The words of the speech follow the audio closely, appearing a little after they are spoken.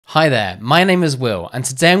Hi there, my name is Will, and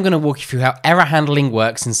today I'm going to walk you through how error handling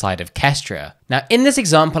works inside of Kestra. Now, in this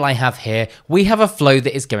example I have here, we have a flow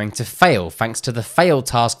that is going to fail thanks to the fail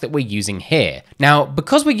task that we're using here. Now,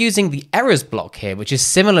 because we're using the errors block here, which is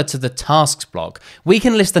similar to the tasks block, we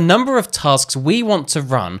can list the number of tasks we want to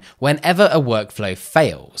run whenever a workflow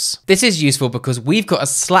fails. This is useful because we've got a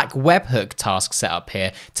Slack webhook task set up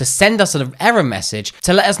here to send us an error message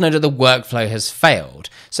to let us know that the workflow has failed.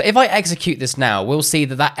 So if I execute this now, we'll see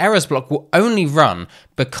that that errors block will only run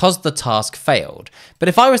because the task failed. But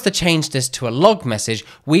if I was to change this to a log message,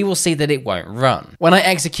 we will see that it won't run. When I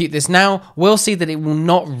execute this now, we'll see that it will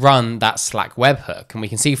not run that Slack webhook, and we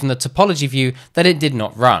can see from the topology view that it did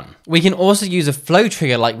not run. We can also use a flow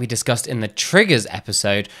trigger like we discussed in the triggers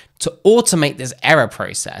episode to automate this error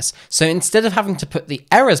process. So instead of having to put the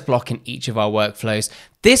errors block in each of our workflows,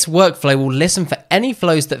 this workflow will listen for any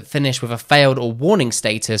flows that finish with a failed or warning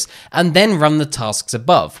status and then run the tasks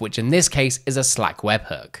above, which in this case is a Slack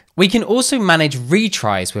webhook. We can also manage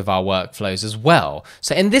retries with our workflows as well.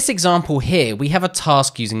 So in this example here, we have a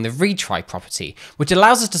task using the retry property, which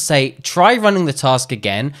allows us to say, try running the task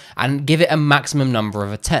again and give it a maximum number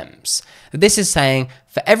of attempts. This is saying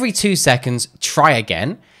for every 2 seconds, try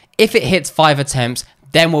again. If it hits 5 attempts,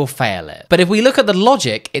 then we'll fail it. But if we look at the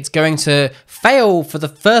logic, it's going to fail for the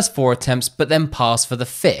first 4 attempts, but then pass for the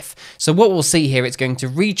 5th. So what we'll see here, it's going to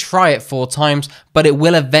retry it 4 times, but it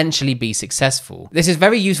will eventually be successful. This is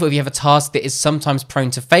very useful if you have a task that is sometimes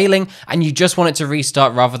prone to failing and you just want it to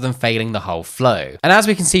restart rather than failing the whole flow. And as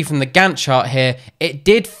we can see from the Gantt chart here, it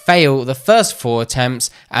did fail the first 4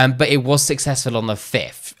 attempts, but it was successful on the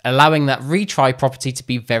 5th, allowing that retry property to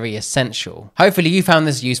be very essential. Hopefully you found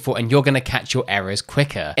this useful and you're going to catch your errors quicker.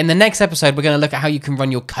 In the next episode, we're going to look at how you can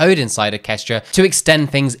run your code inside of Kestra to extend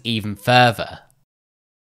things even further.